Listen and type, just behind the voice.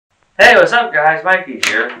Hey, what's up guys? Mikey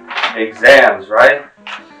here. Exams, right?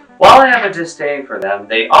 While I have a disdain for them,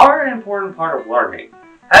 they are an important part of learning.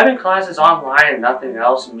 Having classes online and nothing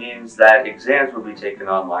else means that exams will be taken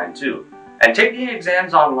online too. And taking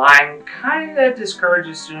exams online kinda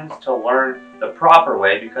discourages students to learn the proper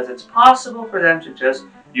way because it's possible for them to just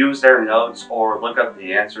use their notes or look up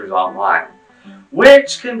the answers online,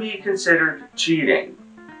 which can be considered cheating.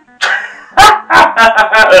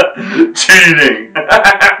 Cheating!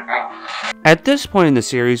 At this point in the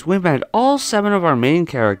series, we've met all 7 of our main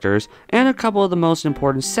characters and a couple of the most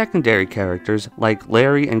important secondary characters like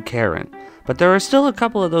Larry and Karen, but there are still a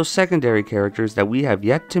couple of those secondary characters that we have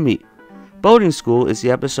yet to meet. Boating School is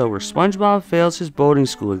the episode where SpongeBob fails his boating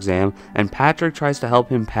school exam and Patrick tries to help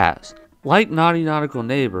him pass. Like Naughty Nautical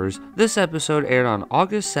Neighbors, this episode aired on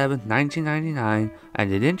August 7, 1999,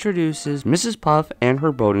 and it introduces Mrs. Puff and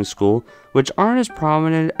her boating school, which aren't as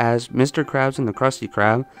prominent as Mr. Krabs and the Krusty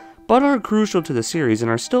Krab, but are crucial to the series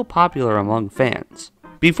and are still popular among fans.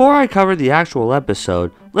 Before I cover the actual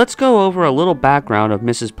episode, let's go over a little background of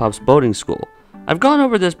Mrs. Puff's boating school. I've gone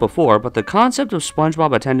over this before, but the concept of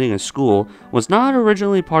SpongeBob attending a school was not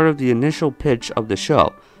originally part of the initial pitch of the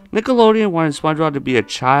show. Nickelodeon wanted SpongeBob to be a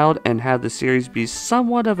child and have the series be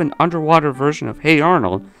somewhat of an underwater version of Hey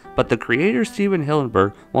Arnold, but the creator Steven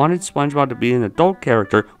Hillenburg wanted SpongeBob to be an adult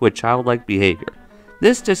character with childlike behavior.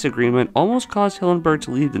 This disagreement almost caused Hillenburg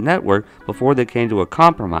to leave the network before they came to a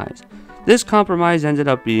compromise. This compromise ended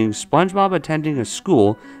up being SpongeBob attending a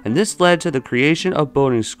school, and this led to the creation of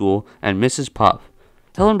Boating School and Mrs. Puff.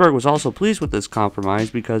 Hillenburg was also pleased with this compromise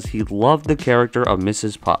because he loved the character of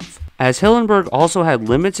Mrs. Puff. As Hillenburg also had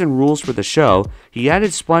limits and rules for the show, he added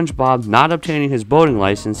SpongeBob not obtaining his boating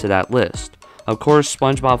license to that list. Of course,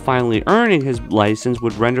 SpongeBob finally earning his license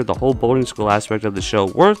would render the whole boating school aspect of the show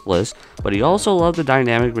worthless, but he also loved the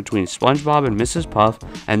dynamic between SpongeBob and Mrs. Puff,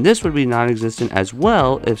 and this would be non-existent as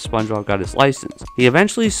well if SpongeBob got his license. He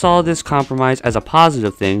eventually saw this compromise as a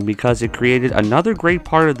positive thing because it created another great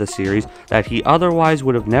part of the series that he otherwise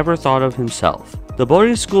would have never thought of himself. The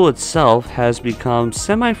boating school itself has become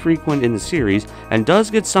semi-frequent in the series and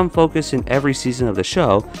does get some focus in every season of the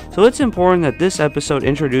show, so it's important that this episode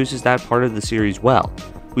introduces that part of the series well.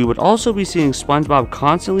 We would also be seeing SpongeBob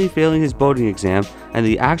constantly failing his boating exam and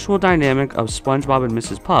the actual dynamic of SpongeBob and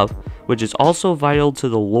Mrs. Puff, which is also vital to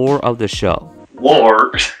the lore of the show.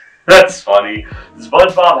 Lore? That's funny.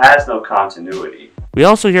 SpongeBob has no continuity. We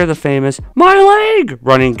also hear the famous "My leg!"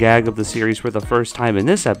 running gag of the series for the first time in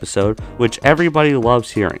this episode, which everybody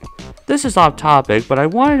loves hearing. This is off topic, but I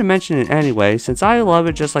wanted to mention it anyway since I love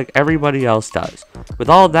it just like everybody else does. With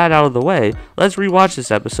all of that out of the way, let's rewatch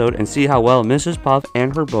this episode and see how well Mrs. Puff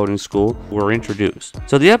and her boating school were introduced.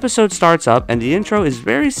 So the episode starts up and the intro is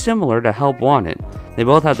very similar to Help Wanted. They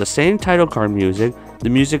both have the same title card music. The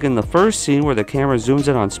music in the first scene where the camera zooms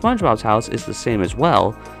in on SpongeBob's house is the same as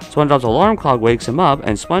well. SpongeBob's alarm clock wakes him up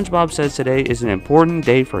and SpongeBob says today is an important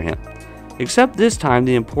day for him. Except this time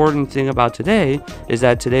the important thing about today is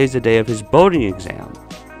that today's the day of his boating exam.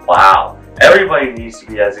 Wow, everybody needs to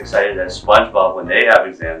be as excited as SpongeBob when they have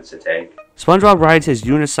exams to take. SpongeBob rides his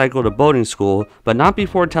unicycle to boating school, but not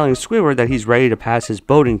before telling Squidward that he's ready to pass his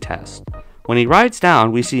boating test. When he rides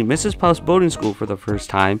down, we see Mrs. Puff's boating school for the first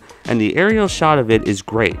time, and the aerial shot of it is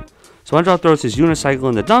great. SpongeBob throws his unicycle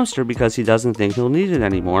in the dumpster because he doesn't think he'll need it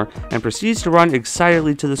anymore, and proceeds to run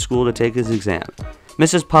excitedly to the school to take his exam.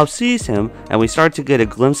 Mrs. Puff sees him, and we start to get a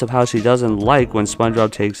glimpse of how she doesn't like when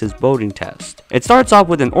SpongeBob takes his boating test. It starts off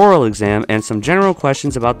with an oral exam and some general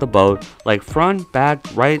questions about the boat, like front, back,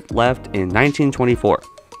 right, left in 1924.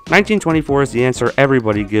 1924 is the answer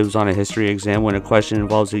everybody gives on a history exam when a question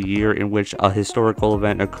involves a year in which a historical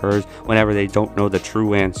event occurs whenever they don't know the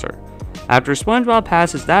true answer. After SpongeBob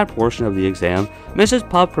passes that portion of the exam, Mrs.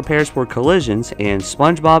 Puff prepares for collisions and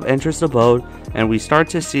SpongeBob enters the boat, and we start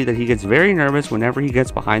to see that he gets very nervous whenever he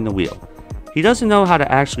gets behind the wheel. He doesn't know how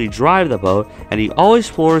to actually drive the boat, and he always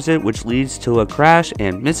floors it, which leads to a crash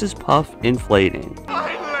and Mrs. Puff inflating.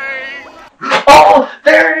 Oh,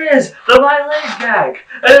 there it is! The My Leg gag!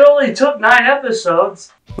 And it only took 9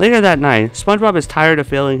 episodes! Later that night, SpongeBob is tired of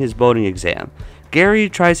failing his boating exam. Gary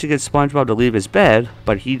tries to get SpongeBob to leave his bed,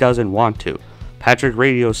 but he doesn't want to. Patrick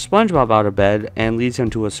radios SpongeBob out of bed and leads him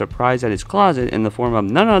to a surprise at his closet in the form of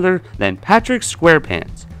none other than Patrick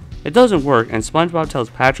SquarePants. It doesn't work, and SpongeBob tells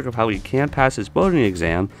Patrick of how he can't pass his boating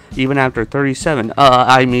exam even after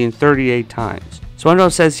 38 times.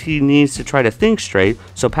 SpongeBob says he needs to try to think straight,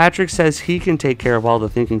 so Patrick says he can take care of all the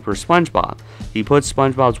thinking for SpongeBob. He puts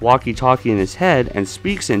SpongeBob's walkie-talkie in his head and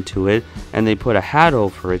speaks into it, and they put a hat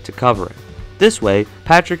over it to cover it. This way,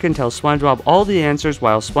 Patrick can tell SpongeBob all the answers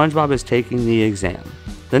while SpongeBob is taking the exam.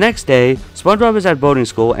 The next day, SpongeBob is at boating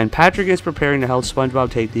school and Patrick is preparing to help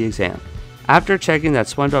SpongeBob take the exam. After checking that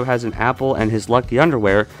SpongeBob has an apple and his lucky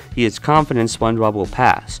underwear, he is confident SpongeBob will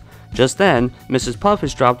pass. Just then, Mrs. Puff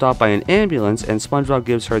is dropped off by an ambulance and SpongeBob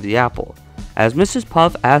gives her the apple. As Mrs.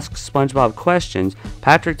 Puff asks SpongeBob questions,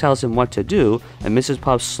 Patrick tells him what to do, and Mrs.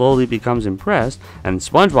 Puff slowly becomes impressed, and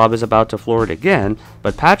SpongeBob is about to floor it again,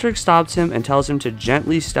 but Patrick stops him and tells him to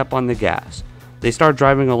gently step on the gas. They start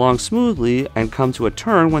driving along smoothly and come to a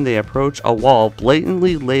turn when they approach a wall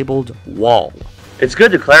blatantly labeled wall. It's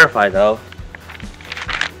good to clarify though.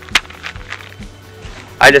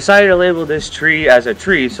 I decided to label this tree as a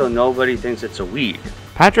tree so nobody thinks it's a weed.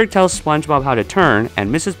 Patrick tells SpongeBob how to turn,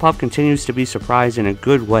 and Mrs. Puff continues to be surprised in a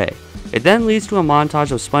good way. It then leads to a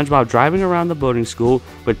montage of SpongeBob driving around the boating school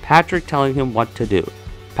with Patrick telling him what to do.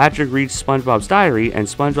 Patrick reads SpongeBob's diary, and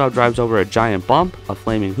SpongeBob drives over a giant bump, a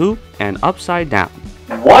flaming hoop, and upside down.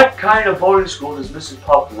 What kind of boating school does Mrs.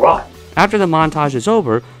 Puff run? After the montage is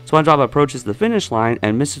over, SpongeBob approaches the finish line,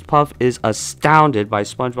 and Mrs. Puff is astounded by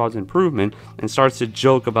SpongeBob's improvement and starts to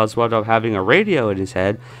joke about SpongeBob having a radio in his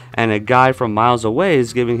head, and a guy from miles away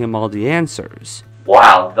is giving him all the answers.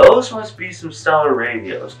 Wow, those must be some stellar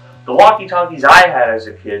radios. The walkie-talkies I had as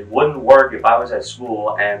a kid wouldn't work if I was at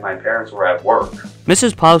school and my parents were at work.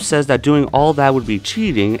 Mrs. Puff says that doing all that would be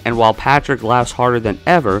cheating, and while Patrick laughs harder than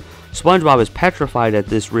ever, SpongeBob is petrified at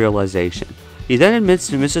this realization. He then admits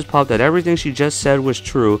to Mrs. Puff that everything she just said was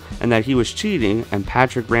true and that he was cheating, and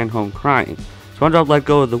Patrick ran home crying. SpongeBob let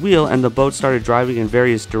go of the wheel and the boat started driving in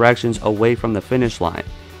various directions away from the finish line.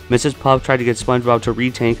 Mrs. Puff tried to get SpongeBob to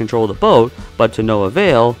retain control of the boat, but to no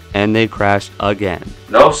avail, and they crashed again.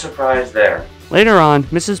 No surprise there. Later on,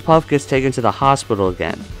 Mrs. Puff gets taken to the hospital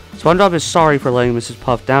again. SpongeBob is sorry for letting Mrs.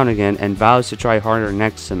 Puff down again and vows to try harder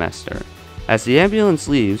next semester. As the ambulance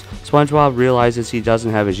leaves, SpongeBob realizes he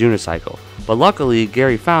doesn't have his unicycle, but luckily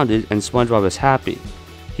Gary found it and SpongeBob is happy.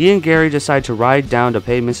 He and Gary decide to ride down to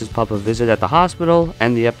pay Mrs. Puff a visit at the hospital,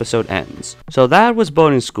 and the episode ends. So that was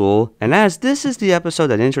boating school, and as this is the episode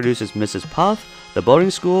that introduces Mrs. Puff, the boating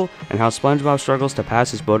school, and how SpongeBob struggles to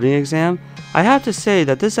pass his boating exam, I have to say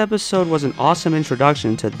that this episode was an awesome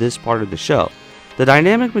introduction to this part of the show. The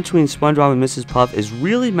dynamic between SpongeBob and Mrs. Puff is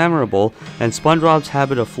really memorable, and SpongeBob's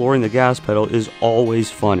habit of flooring the gas pedal is always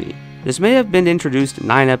funny. This may have been introduced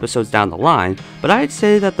 9 episodes down the line, but I'd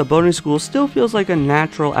say that the boating school still feels like a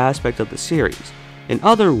natural aspect of the series. In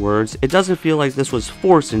other words, it doesn't feel like this was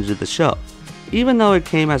forced into the show. Even though it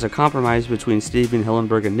came as a compromise between Steven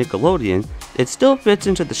Hillenburg and Nickelodeon, it still fits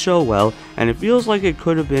into the show well, and it feels like it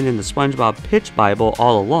could have been in the SpongeBob pitch Bible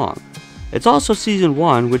all along. It's also season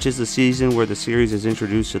 1, which is the season where the series is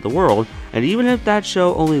introduced to the world, and even if that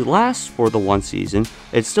show only lasts for the 1 season,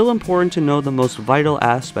 it's still important to know the most vital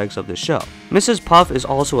aspects of the show. Mrs. Puff is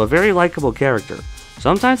also a very likable character.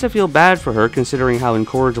 Sometimes I feel bad for her considering how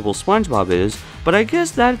incorrigible SpongeBob is, but I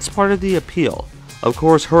guess that's part of the appeal. Of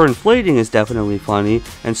course, her inflating is definitely funny,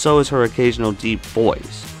 and so is her occasional deep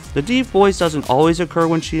voice. The deep voice doesn't always occur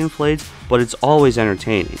when she inflates, but it's always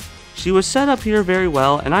entertaining. She was set up here very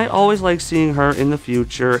well, and I always like seeing her in the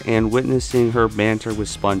future and witnessing her banter with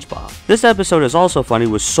SpongeBob. This episode is also funny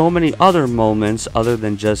with so many other moments other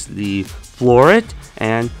than just the floor it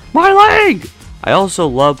and my leg! I also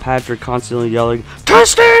love Patrick constantly yelling,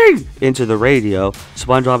 "Testing!" into the radio,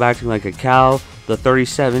 SpongeBob acting like a cow, the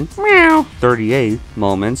 37, meow, 38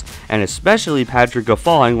 moments, and especially Patrick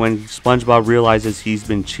guffawing when SpongeBob realizes he's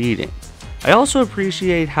been cheating. I also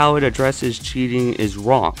appreciate how it addresses cheating is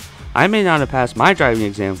wrong. I may not have passed my driving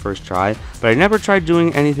exam first try, but I never tried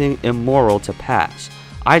doing anything immoral to pass.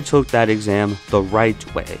 I took that exam the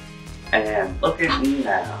right way. And look at me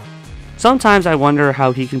now. Sometimes I wonder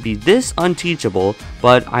how he can be this unteachable,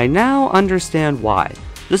 but I now understand why.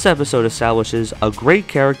 This episode establishes a great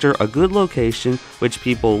character, a good location, which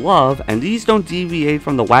people love, and these don't deviate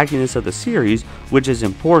from the wackiness of the series, which is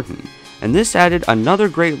important. And this added another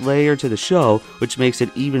great layer to the show, which makes it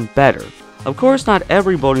even better. Of course, not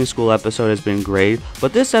every boating school episode has been great,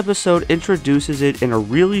 but this episode introduces it in a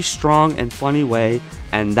really strong and funny way,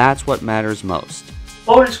 and that's what matters most.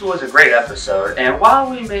 Boating School is a great episode, and while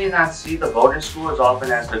we may not see the boating school as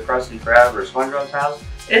often as the Krusty Krab or SpongeBob's house,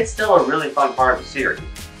 it's still a really fun part of the series.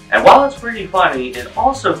 And while it's pretty funny, it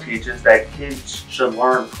also teaches that kids should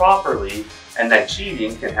learn properly and that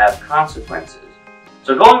cheating can have consequences.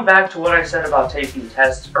 So going back to what I said about taking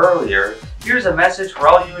tests earlier, here's a message for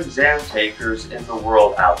all you exam takers in the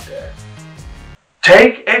world out there.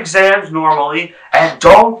 Take exams normally and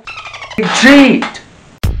don't cheat!